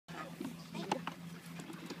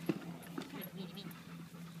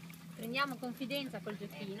prendiamo confidenza col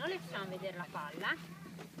giochino, le facciamo vedere la palla.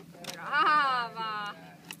 Brava!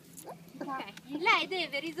 Okay. Lei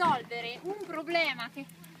deve risolvere un problema che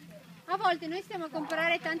a volte noi stiamo a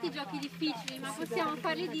comprare tanti giochi difficili, ma possiamo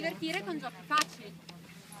farli divertire con giochi facili.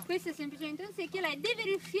 Questo è semplicemente un secchio, lei deve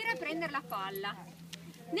riuscire a prendere la palla.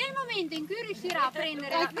 Nel momento in cui riuscirà a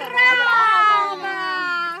prendere la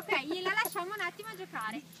brava! Ok, gliela lasciamo un attimo a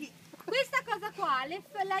giocare. Questa cosa qua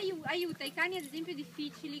aiuta i cani ad esempio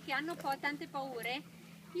difficili che hanno tante paure,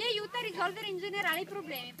 li aiuta a risolvere in generale i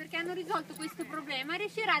problemi, perché hanno risolto questo problema e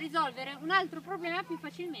riuscirà a risolvere un altro problema più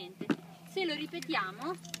facilmente. Se lo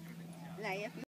ripetiamo